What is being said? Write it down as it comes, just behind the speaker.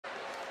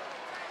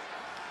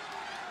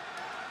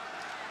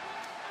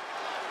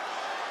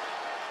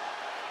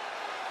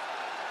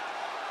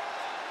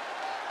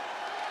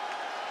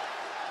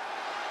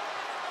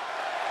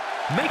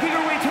Making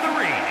her way to the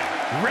ring,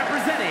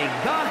 representing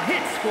the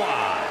Hit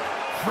Squad,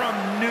 from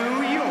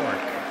New York,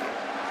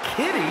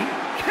 Kitty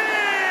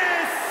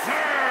Kisser!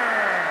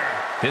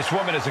 This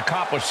woman has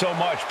accomplished so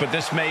much, but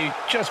this may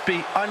just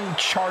be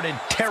uncharted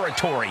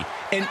territory.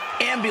 An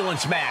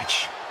ambulance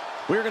match.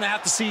 We're going to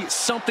have to see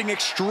something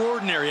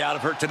extraordinary out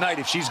of her tonight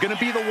if she's going to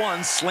be the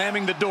one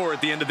slamming the door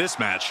at the end of this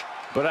match.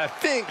 But I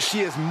think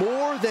she is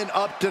more than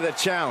up to the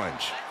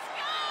challenge.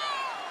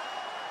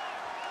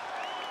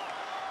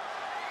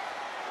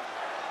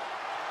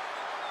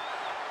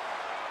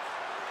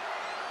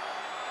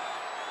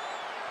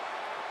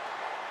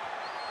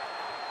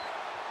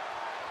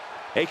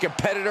 A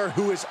competitor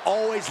who is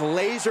always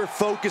laser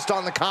focused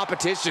on the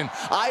competition.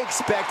 I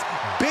expect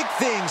big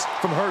things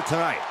from her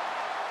tonight.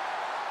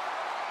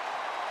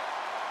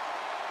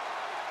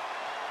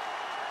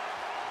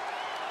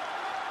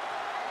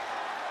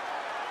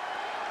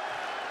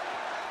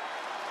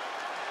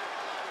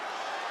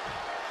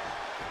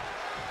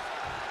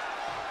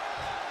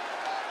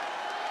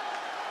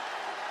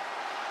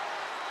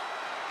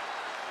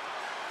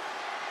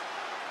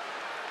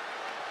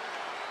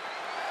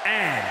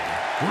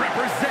 And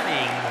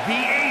representing the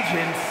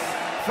agents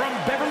from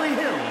Beverly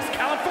Hills,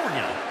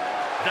 California,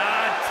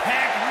 the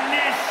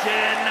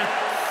Technician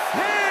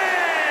Sam!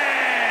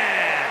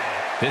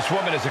 This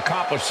woman has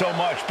accomplished so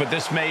much, but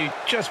this may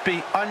just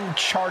be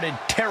uncharted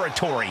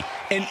territory.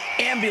 An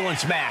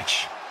ambulance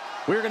match.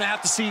 We're going to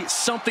have to see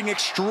something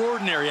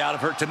extraordinary out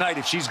of her tonight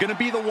if she's going to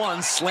be the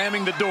one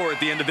slamming the door at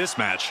the end of this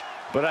match.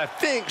 But I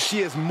think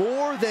she is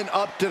more than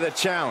up to the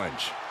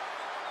challenge.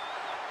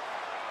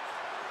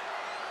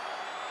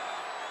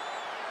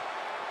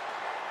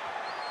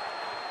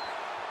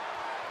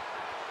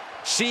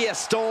 She has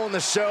stolen the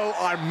show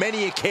on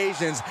many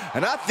occasions,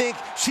 and I think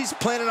she's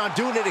planning on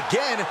doing it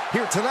again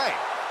here tonight.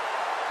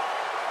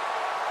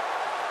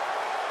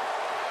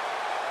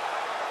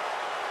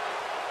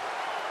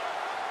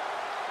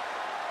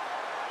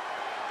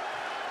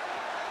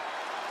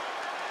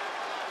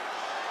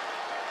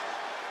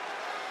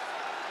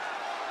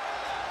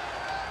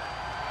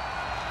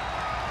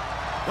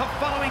 The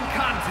following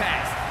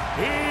contest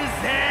is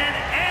an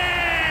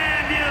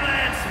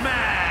ambulance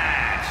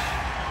match.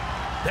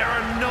 There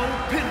are no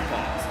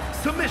pinfalls,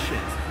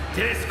 submissions,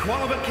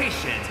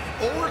 disqualifications,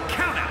 or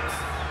countouts.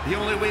 The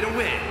only way to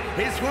win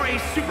is for a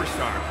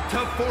superstar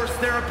to force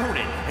their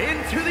opponent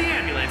into the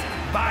ambulance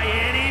by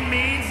any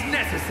means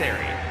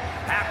necessary.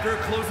 After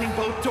closing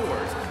both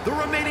doors, the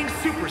remaining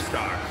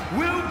superstar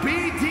will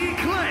be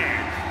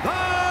declared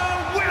the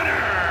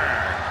winner.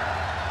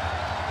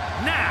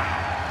 Now,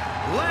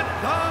 let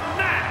the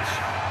match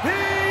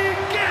begin!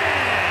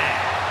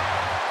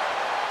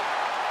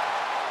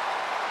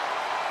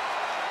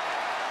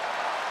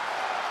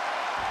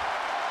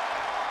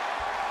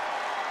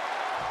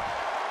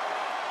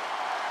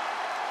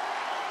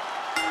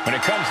 When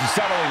it comes to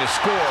settling the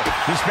score,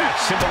 this match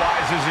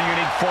symbolizes a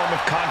unique form of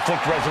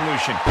conflict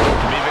resolution.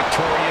 To be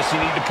victorious, you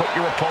need to put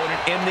your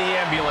opponent in the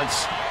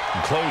ambulance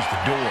and close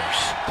the doors.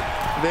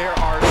 There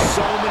are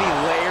so many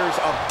layers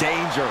of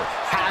danger.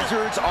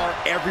 Hazards are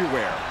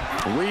everywhere.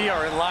 We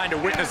are in line to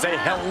witness a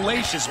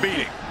hellacious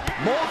beating.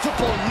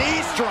 Multiple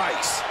knee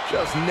strikes.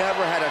 Just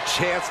never had a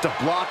chance to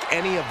block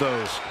any of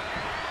those.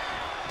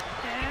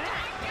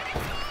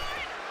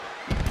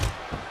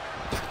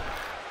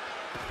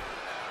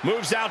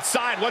 Moves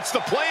outside. What's the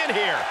plan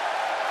here?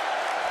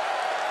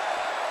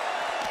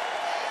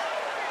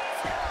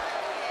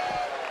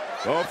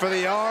 Go for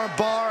the arm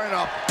bar and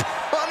a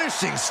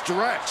punishing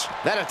stretch.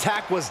 That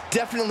attack was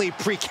definitely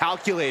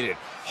pre-calculated,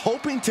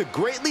 hoping to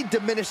greatly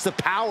diminish the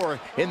power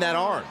in that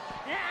arm.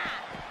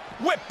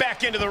 Whip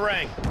back into the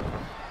ring.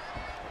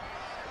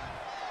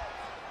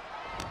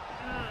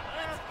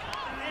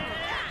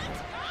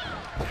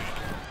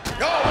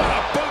 Oh, what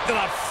a boot to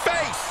the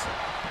face!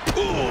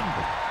 Ooh.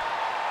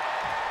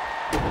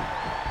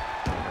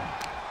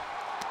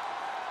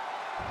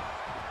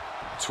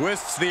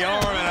 Twists the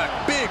arm and a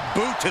big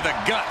boot to the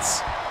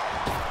guts.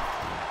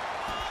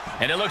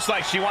 And it looks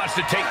like she wants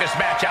to take this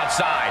match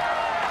outside.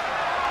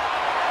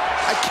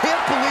 I can't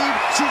believe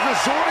she's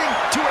resorting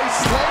to a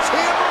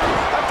sledgehammer.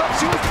 I thought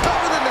she was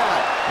better than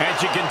that. And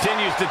she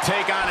continues to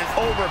take on an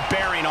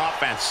overbearing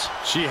offense.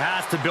 She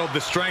has to build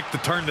the strength to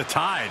turn the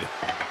tide.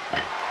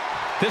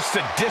 This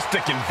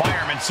sadistic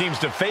environment seems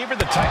to favor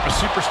the type of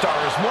superstar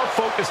who is more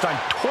focused on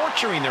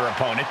torturing their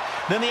opponent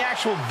than the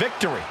actual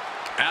victory.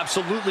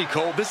 Absolutely,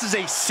 Cole. This is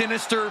a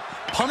sinister,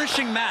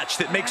 punishing match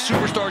that makes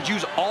superstars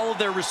use all of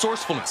their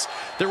resourcefulness.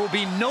 There will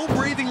be no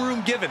breathing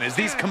room given as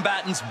these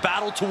combatants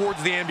battle towards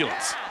the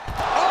ambulance.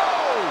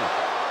 Oh!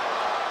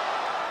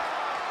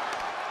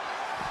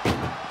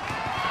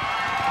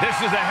 This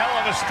is a hell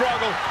of a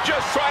struggle.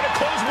 Just try to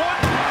close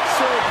one.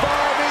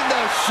 Surviving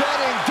the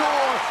shutting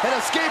door and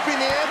escaping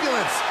the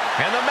ambulance.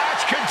 And the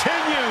match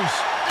continues.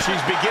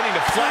 She's beginning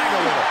to flag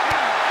a little.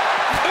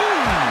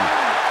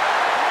 Ooh!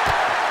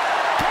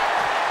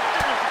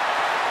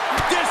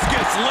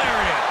 Discus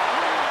lariat.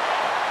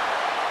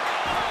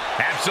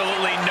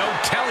 Absolutely no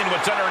telling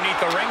what's underneath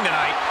the ring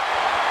tonight.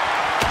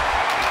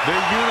 The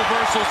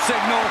universal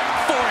signal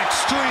for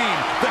extreme.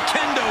 The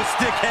kendo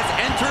stick has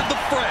entered the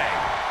fray.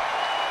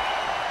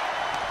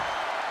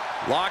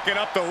 Locking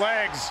up the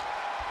legs.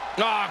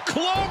 Ah,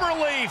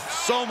 cloverleaf.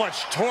 So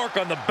much torque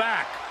on the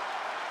back.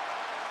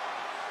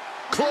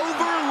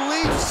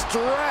 Cloverleaf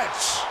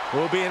stretch.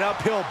 Will be an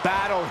uphill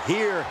battle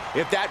here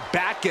if that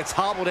back gets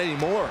hobbled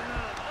anymore.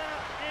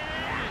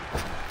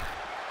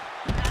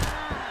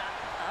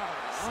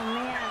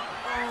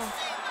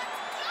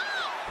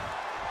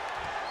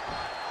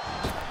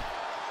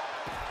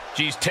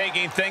 She's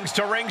taking things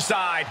to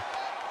ringside.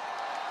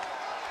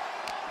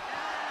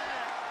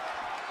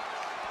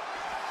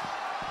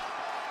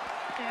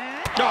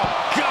 Oh,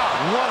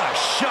 God, what a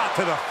shot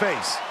to the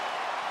face.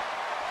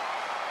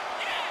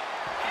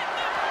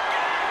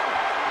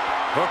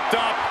 Hooked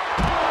up.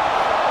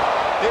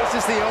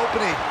 This is the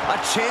opening. A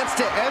chance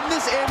to end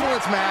this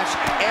ambulance match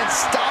and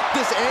stop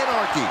this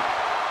anarchy.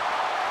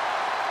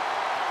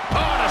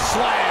 On a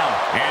slam.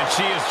 And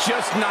she is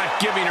just not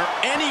giving her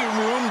any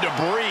room to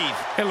breathe.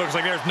 It looks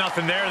like there's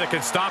nothing there that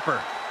can stop her.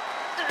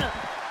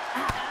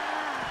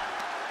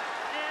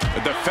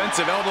 A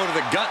defensive elbow to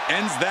the gut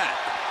ends that.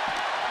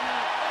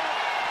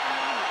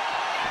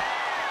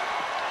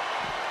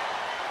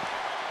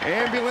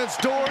 Ambulance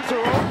doors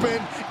are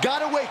open.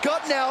 Gotta wake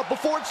up now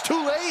before it's too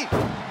late.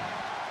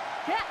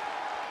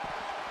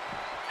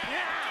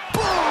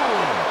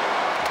 Boom!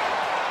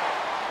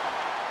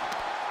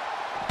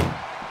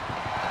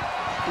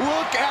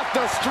 Look at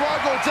the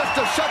struggle just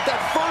to shut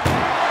that first.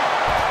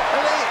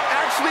 And they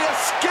actually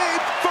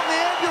escaped from the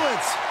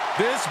ambulance.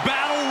 This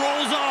battle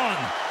rolls on.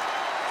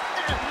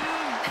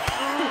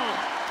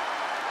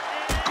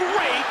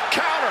 Great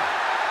counter.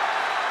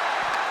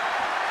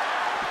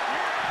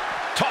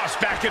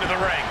 Tossed back into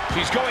the ring.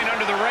 She's going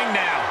under the ring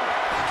now.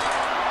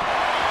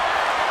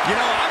 You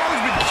know, I've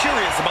always been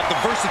curious about the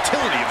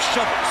versatility of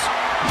shovels.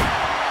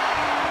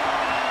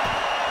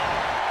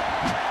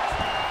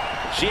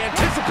 She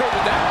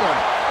anticipated that one.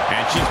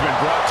 And she's been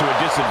brought to a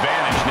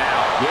disadvantage now.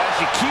 Yeah,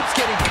 she keeps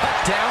getting cut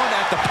down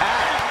at the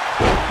pad.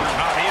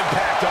 The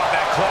impact off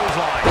that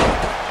clothesline.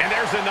 And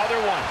there's another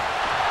one.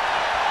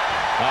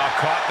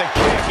 Caught the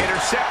kick,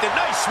 intercepted.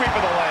 Nice sweep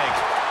of the leg.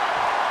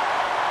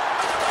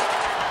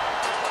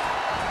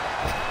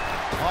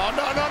 Oh,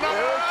 no, no, no,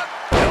 no.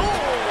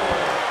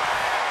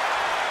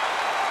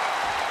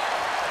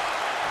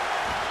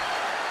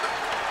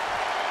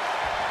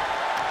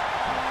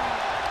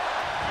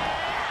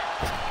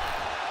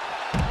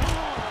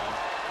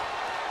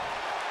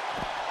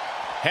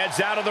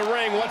 Heads out of the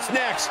ring. What's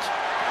next?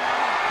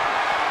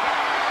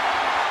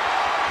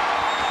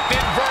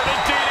 Inverted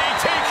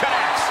DDT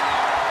connects.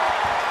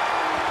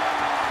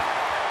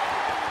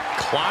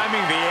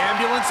 Climbing the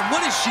ambulance?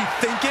 What is she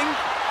thinking?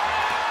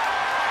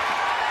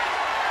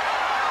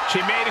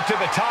 She made it to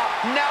the top.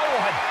 Now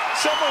what?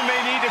 Someone may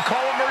need to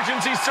call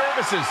emergency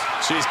services.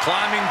 She's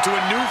climbing to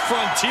a new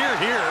frontier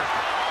here.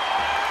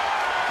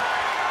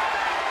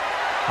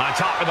 On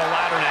top of the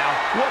ladder now.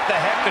 What the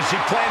heck does she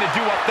plan to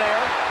do up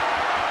there?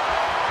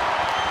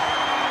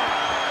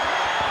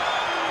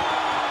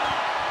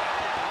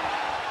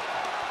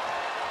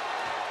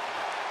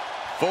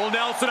 Full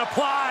Nelson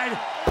applied.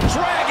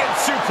 Dragon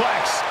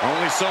suplex.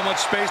 Only so much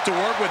space to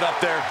work with up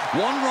there.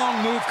 One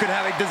wrong move could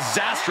have a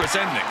disastrous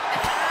ending.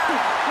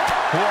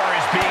 War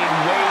is being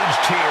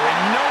waged here, and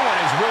no one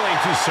is willing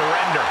to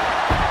surrender.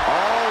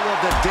 All of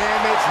the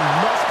damage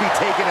must be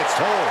taking its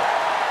toll.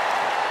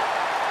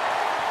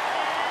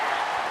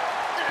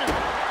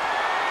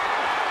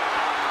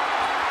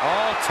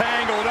 All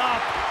tangled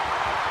up.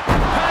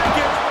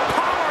 Package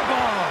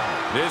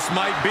powerbomb. This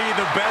might be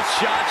the best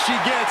shot she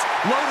gets.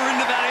 Load her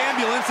into that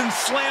ambulance and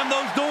slam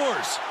those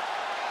doors.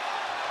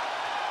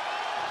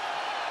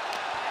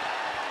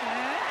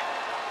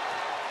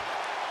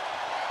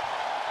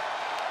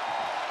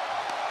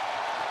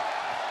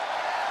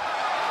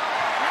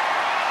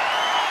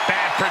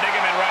 Bad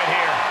predicament right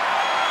here.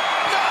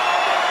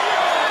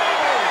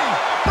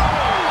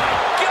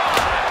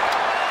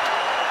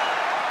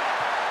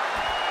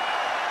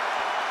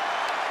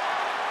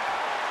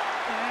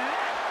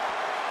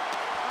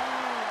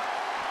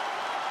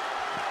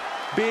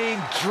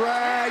 Being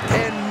dragged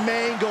and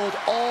mangled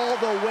all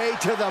the way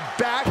to the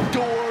back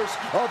doors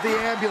of the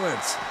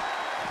ambulance.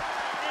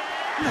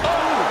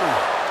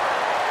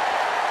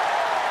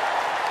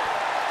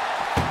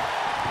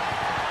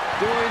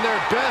 Doing their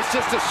best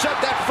just to shut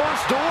that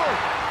first door.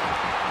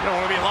 You don't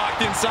want to be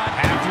locked inside.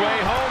 Halfway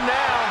home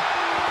now.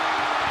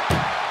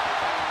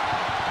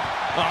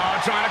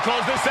 Trying to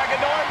close the second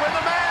door and win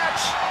the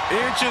match.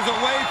 Inches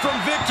away from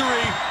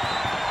victory.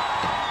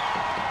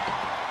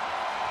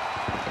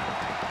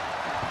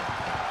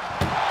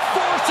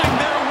 Forcing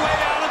their way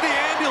out of the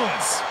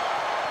ambulance.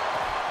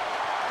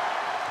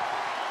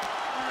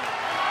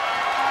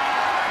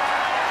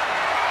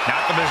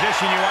 Not the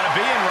position you want to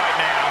be in right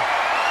now.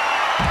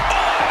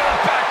 Oh,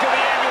 back to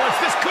the ambulance.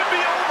 This could be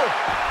over.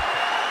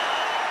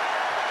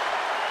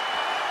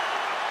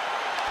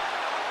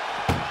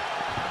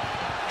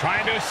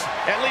 Trying to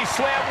at least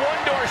slam one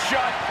door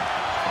shut.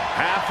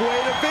 Halfway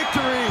to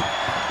victory.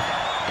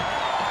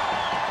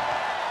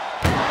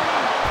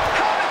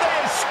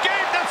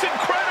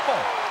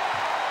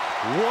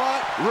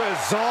 What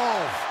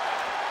resolve.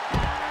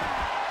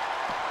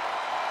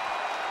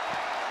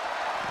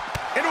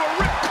 Into a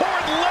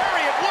ripcord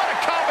lariat. What a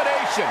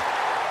combination.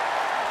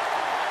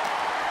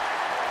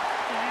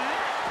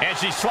 And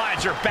she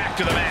slides her back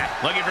to the mat,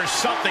 looking for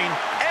something,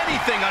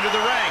 anything under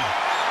the ring.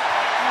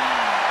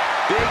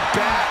 Big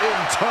bat in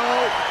tow,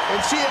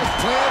 and she has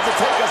plans to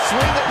take a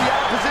swing at the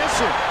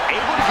opposition.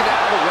 Able to get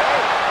out of the way.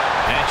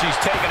 And she's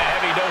taking a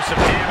heavy dose of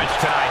damage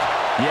tonight.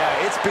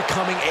 Yeah, it's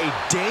becoming a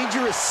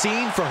dangerous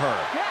scene for her.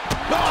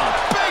 Oh,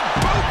 big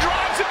boot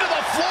drives into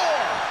the floor.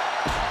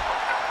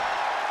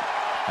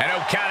 And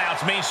no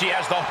countouts means she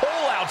has the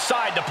whole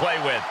outside to play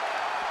with.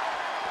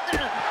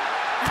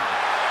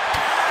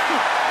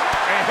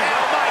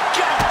 Oh, my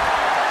God.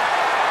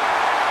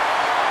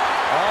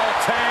 All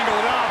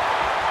tangled up.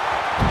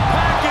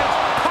 Package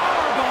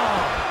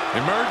powerbomb.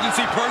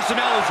 Emergency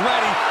personnel is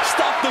ready.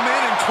 Stuff them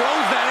in and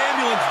close that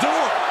ambulance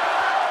door.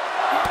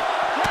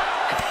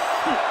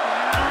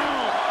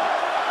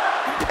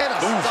 And a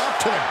stop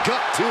to the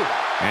gut, too.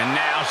 And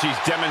now she's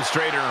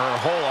demonstrated her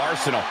whole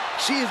arsenal.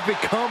 She has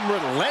become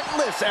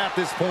relentless at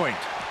this point.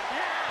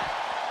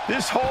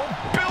 This whole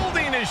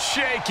building is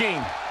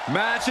shaking.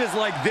 Matches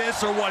like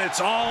this are what it's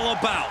all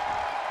about.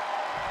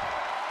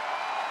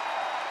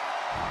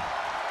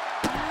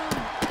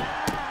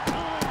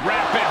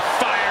 Rapid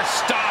fire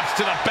stops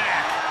to the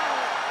back.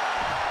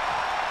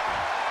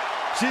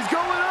 She's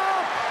going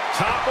up.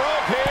 Top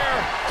rope here.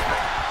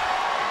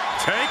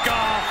 Take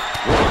off.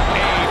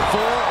 A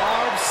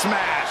forearm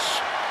smash.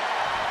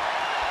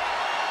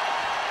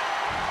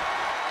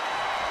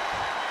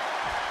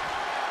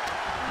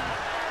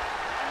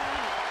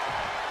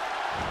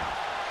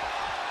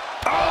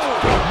 Oh,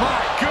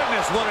 my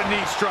goodness, what a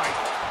knee strike.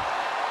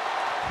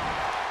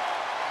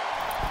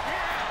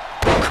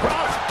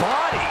 Cross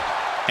body.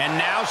 And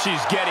now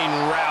she's getting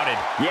routed.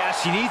 Yeah,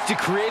 she needs to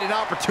create an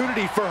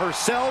opportunity for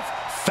herself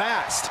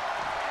fast.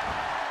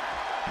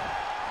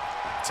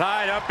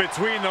 Tied up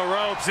between the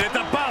ropes. It's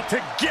about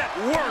to get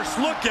worse.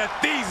 Look at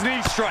these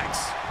knee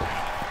strikes.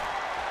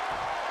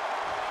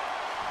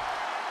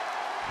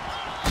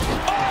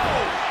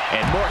 Oh!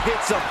 And more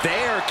hits up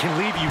there can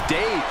leave you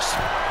dazed.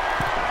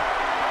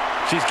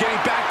 She's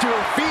getting back to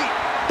her feet,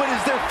 but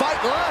is there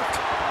fight left?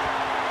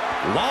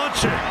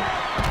 Launching.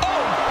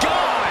 Oh,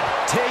 God!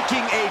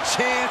 Taking a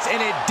chance,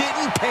 and it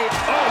didn't pay.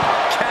 Oh,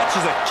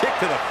 catches a kick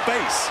to the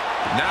face.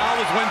 Now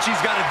is when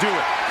she's got to do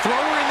it. Throw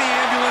her in the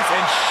ambulance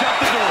and shut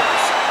the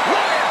doors.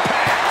 What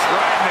impact!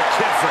 Right in the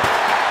kisser.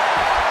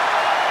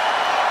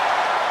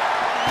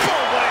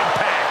 Boom, what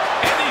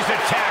impact! And these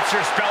attacks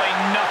are spelling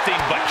nothing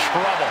but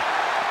trouble.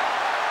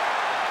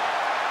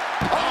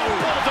 Oh,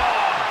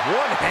 bulldog!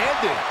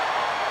 One-handed.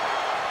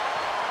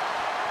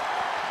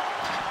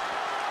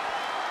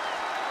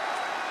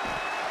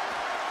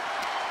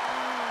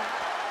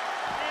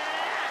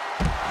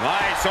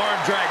 Nice arm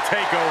drag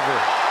takeover.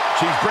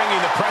 She's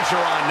bringing the pressure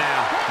on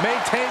now.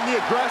 Maintain the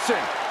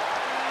aggression.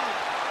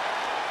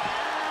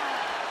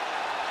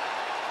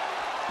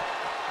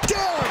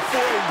 Down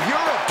for a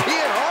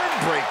European arm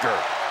breaker.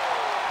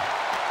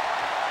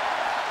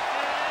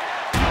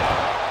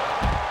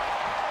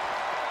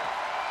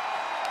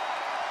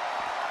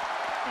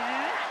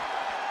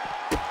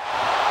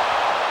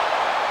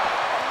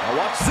 Now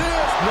watch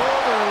this.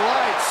 Northern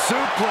Lights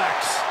suplex.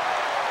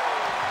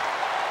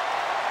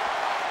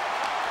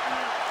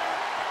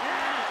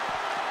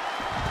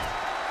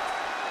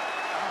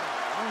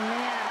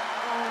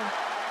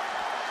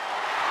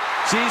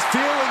 She's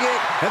feeling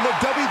it, and the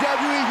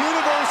WWE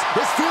Universe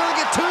is feeling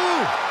it too.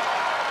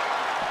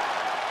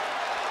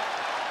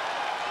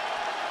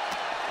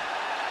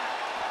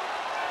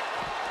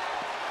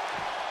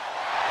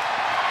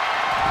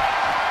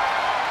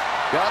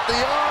 Got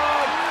the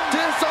arm.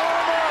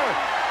 Disarmer.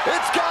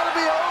 It's got to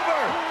be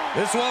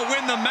over. This won't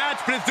win the match,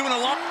 but it's doing a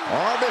lot.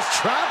 Arm is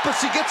trapped, but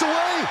she gets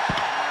away.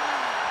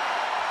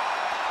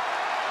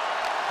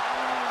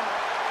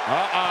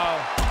 Uh-oh.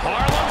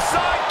 Harlem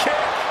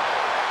sidekick.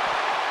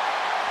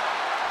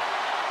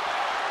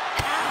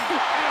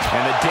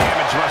 And the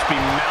damage must be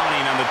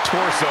mounting on the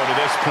torso to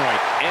this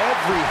point.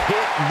 Every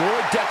hit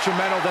more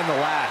detrimental than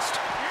the last.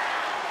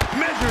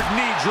 Measured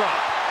knee drop.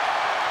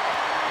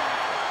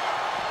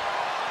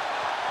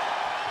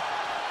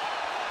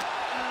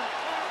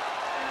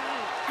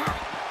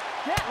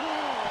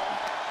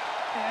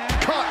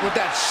 Caught with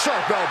that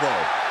sharp elbow.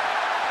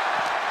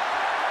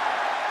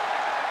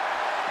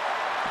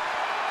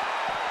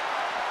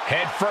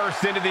 Head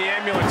first into the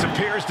ambulance,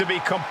 appears to be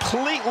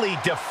completely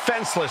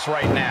defenseless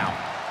right now.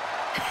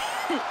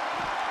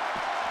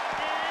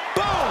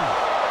 Boom!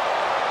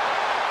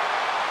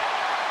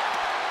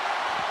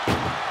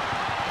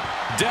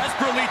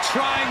 Desperately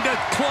trying to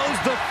close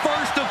the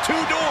first of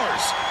two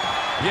doors.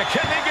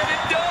 Can they get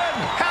it done?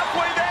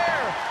 Halfway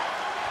there.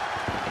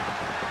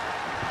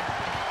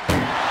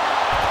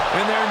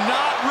 And they're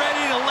not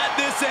ready to let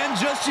this end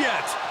just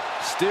yet.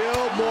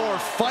 Still more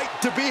fight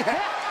to be had.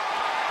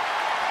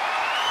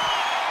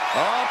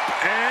 Up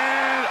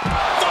and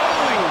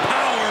falling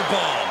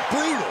powerbomb.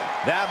 Brutal.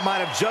 That might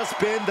have just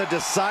been the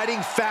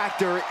deciding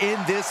factor in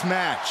this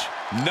match.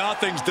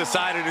 Nothing's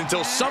decided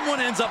until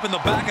someone ends up in the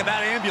back of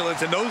that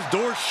ambulance and those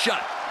doors shut.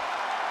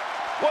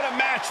 What a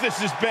match this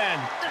has been.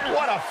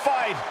 What a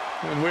fight.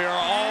 And we are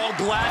all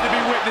glad to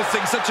be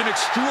witnessing such an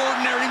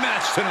extraordinary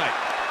match tonight.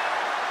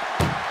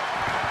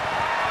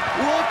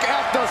 Look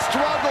at the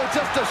struggle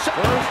just to shut.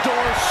 First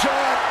door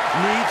shut.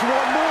 Needs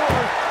one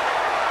more.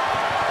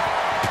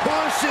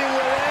 Pushing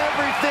with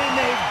everything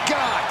they've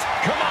got.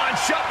 Come on,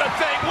 shut the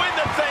thing, win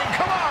the thing,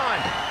 come on!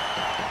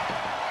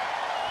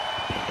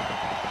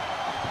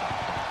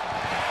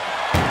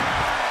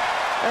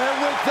 And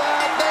with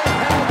that, they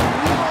have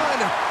won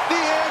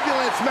the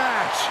ambulance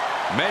match.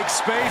 Make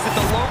space at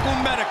the local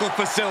medical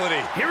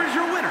facility. Here is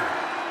your winner,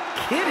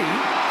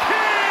 Kitty.